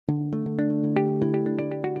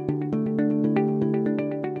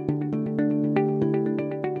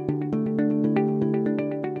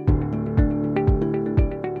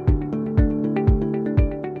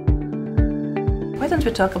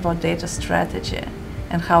moment we talk about data strategy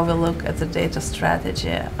and how we look at the data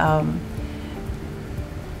strategy,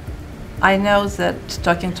 I know that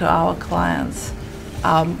talking to our clients,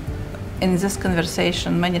 in this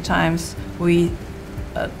conversation, many times we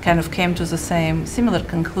kind of came to the similar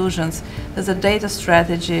conclusions, that the data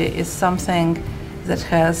strategy is something that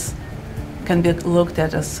can be looked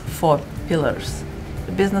at as 4 pillars.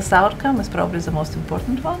 The business outcome is probably the most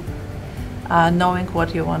important one, knowing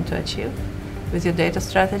what you want to achieve with your data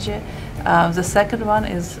strategy. The second one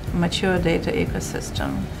is mature data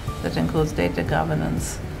ecosystem that includes data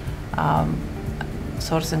governance,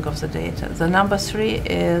 sourcing of the data. The number 3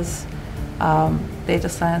 is data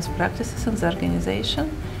science practices in the organization,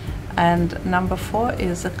 and number 4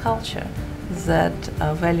 is a culture that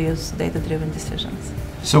values data-driven decisions.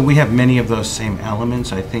 So we have many of those same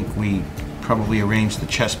elements. I think we probably arranged the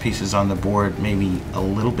chess pieces on the board maybe a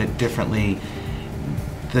little bit differently.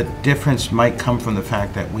 The difference might come from the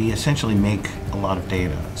fact that we essentially make a lot of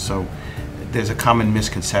data. So there's a common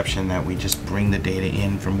misconception that we just bring the data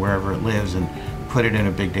in from wherever it lives and put it in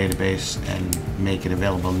a big database and make it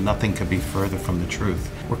available. Nothing could be further from the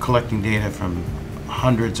truth. We're collecting data from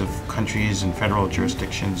hundreds of countries and federal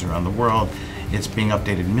jurisdictions around the world. It's being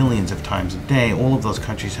updated millions of times a day. All of those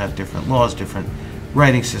countries have different laws, different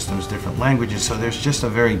writing systems, different languages. So there's just a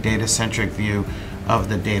very data-centric view of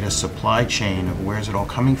the data supply chain, of where's it all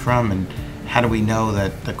coming from, and how do we know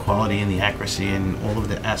that the quality and the accuracy and all of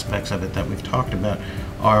the aspects of it that we've talked about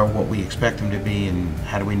are what we expect them to be, and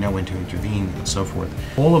how do we know when to intervene, and so forth.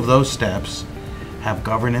 All of those steps have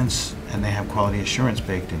governance and they have quality assurance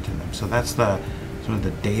baked into them. So that's the sort of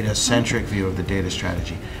the data-centric view of the data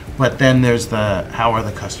strategy. But then there's the, how are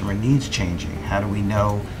the customer needs changing? How do we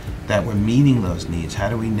know that we're meeting those needs? How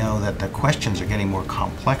do we know that the questions are getting more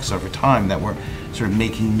complex over time, that we're sort of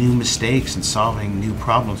making new mistakes and solving new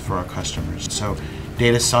problems for our customers? So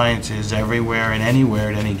data science is everywhere and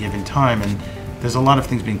anywhere at any given time, and there's a lot of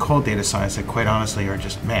things being called data science that quite honestly are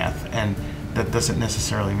just math, and that doesn't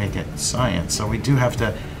necessarily make it science. So we do have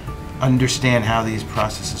to understand how these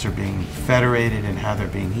processes are being federated and how they're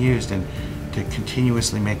being used, and to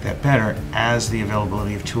continuously make that better as the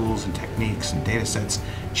availability of tools and techniques and data sets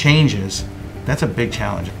changes. That's a big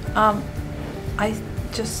challenge. I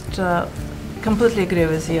just completely agree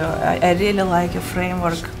with you. I really like your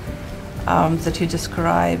framework that you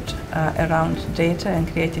described around data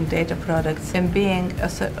and creating data products, and being a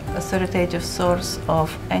authoritative source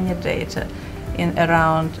of any data in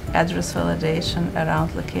around address validation,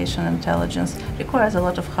 around location intelligence, requires a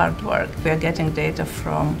lot of hard work. We are getting data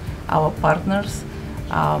from our partners,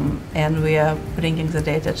 and we are bringing the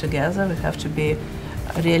data together. We have to be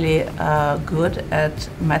really good at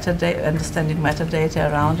metadata, understanding metadata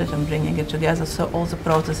around it and bringing it together. So all the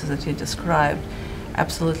processes that you described,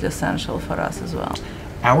 absolutely essential for us as well.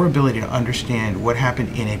 Our ability to understand what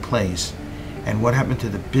happened in a place and what happened to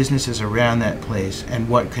the businesses around that place and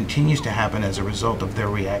what continues to happen as a result of their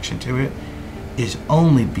reaction to it is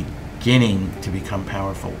only beginning to become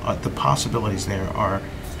powerful. The possibilities there are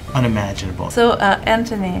unimaginable. So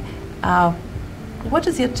Anthony, what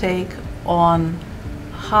is your take on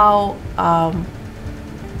how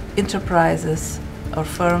enterprises or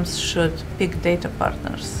firms should pick data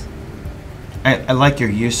partners? I like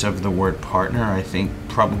your use of the word partner. I think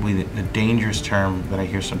probably the dangerous term that I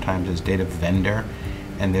hear sometimes is data vendor,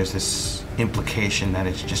 and there's this implication that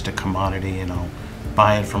it's just a commodity and I'll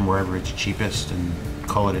buy it from wherever it's cheapest and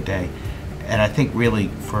call it a day. And I think really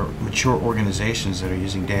for mature organizations that are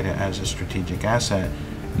using data as a strategic asset,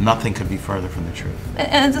 nothing could be further from the truth.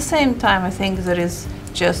 And at the same time, I think there is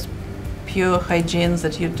just pure hygiene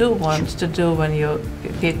that you do want to do when you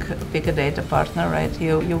pick a data partner, right?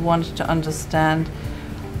 You want to understand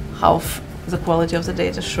how the quality of the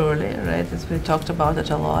data, surely, right? As we talked about it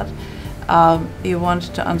a lot. You want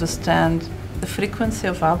to understand the frequency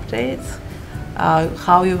of updates,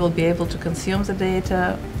 how you will be able to consume the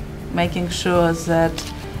data, making sure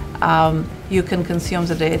that you can consume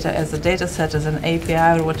the data as a data set, as an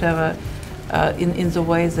API or whatever, in the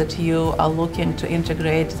ways that you are looking to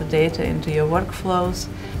integrate the data into your workflows.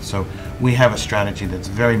 So we have a strategy that's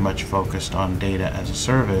very much focused on data as a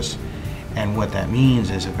service, and what that means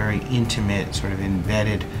is a very intimate, sort of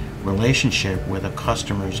embedded relationship with a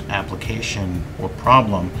customer's application or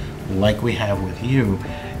problem, like we have with you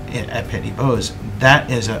at Pitney Bowes. That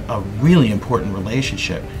is a really important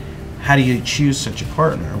relationship. How do you choose such a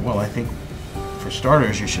partner? Well, I think for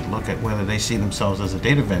starters, you should look at whether they see themselves as a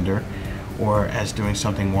data vendor or as doing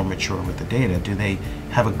something more mature with the data. Do they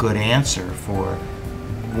have a good answer for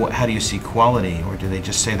how do you see quality, or do they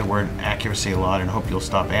just say the word accuracy a lot and hope you'll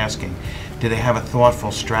stop asking? Do they have a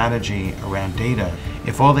thoughtful strategy around data?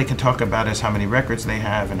 If all they can talk about is how many records they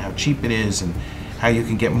have and how cheap it is and how you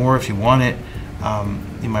can get more if you want it,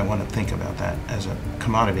 you might want to think about that as a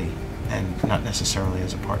commodity and not necessarily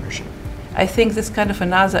as a partnership. I think this kind of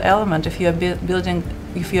another element, if you are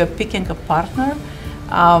if you are picking a partner,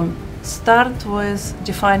 start with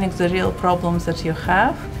defining the real problems that you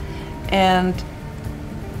have and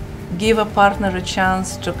give a partner a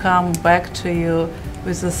chance to come back to you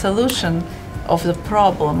with a solution of the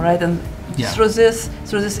problem, right? And through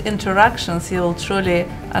these interactions, you will truly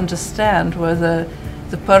understand whether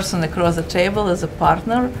the person across the table is a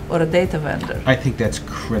partner or a data vendor. I think that's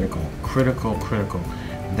critical,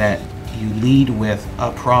 that you lead with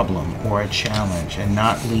a problem or a challenge and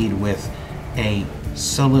not lead with a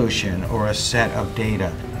solution or a set of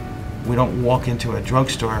data. We don't walk into a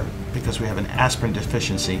drugstore because we have an aspirin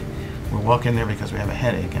deficiency. We walk in there because we have a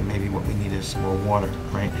headache and maybe what we need is more water,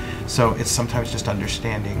 right? So it's sometimes just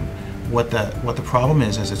understanding what the problem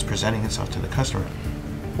is as it's presenting itself to the customer.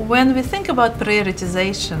 When we think about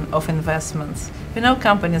prioritization of investments, we know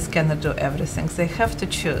companies cannot do everything. They have to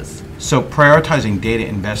choose. So prioritizing data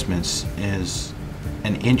investments is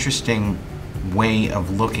an interesting way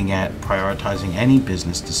of looking at prioritizing any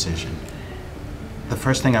business decision. The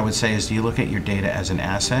first thing I would say is, do you look at your data as an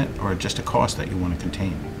asset or just a cost that you want to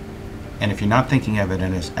contain? And if you're not thinking of it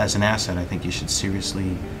as an asset, I think you should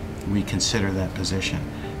seriously reconsider that position.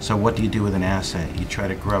 So what do you do with an asset? You try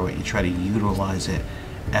to grow it. You try to utilize it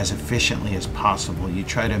as efficiently as possible. You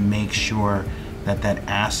try to make sure that that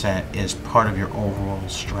asset is part of your overall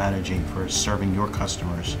strategy for serving your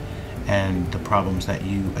customers and the problems that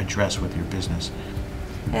you address with your business.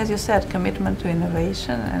 As you said, commitment to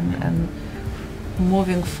innovation and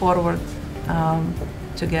moving forward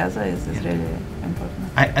together is really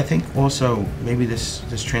important. I think also maybe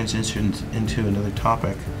this transitions into another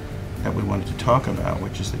topic that we wanted to talk about,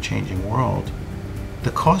 which is the changing world.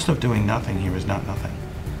 The cost of doing nothing here is not nothing.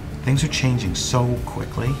 Things are changing so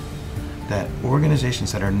quickly that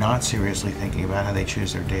organizations that are not seriously thinking about how they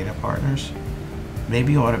choose their data partners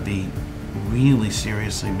maybe ought to be really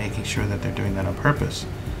seriously making sure that they're doing that on purpose,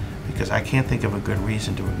 because I can't think of a good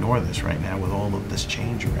reason to ignore this right now with all of this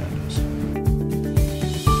change around us.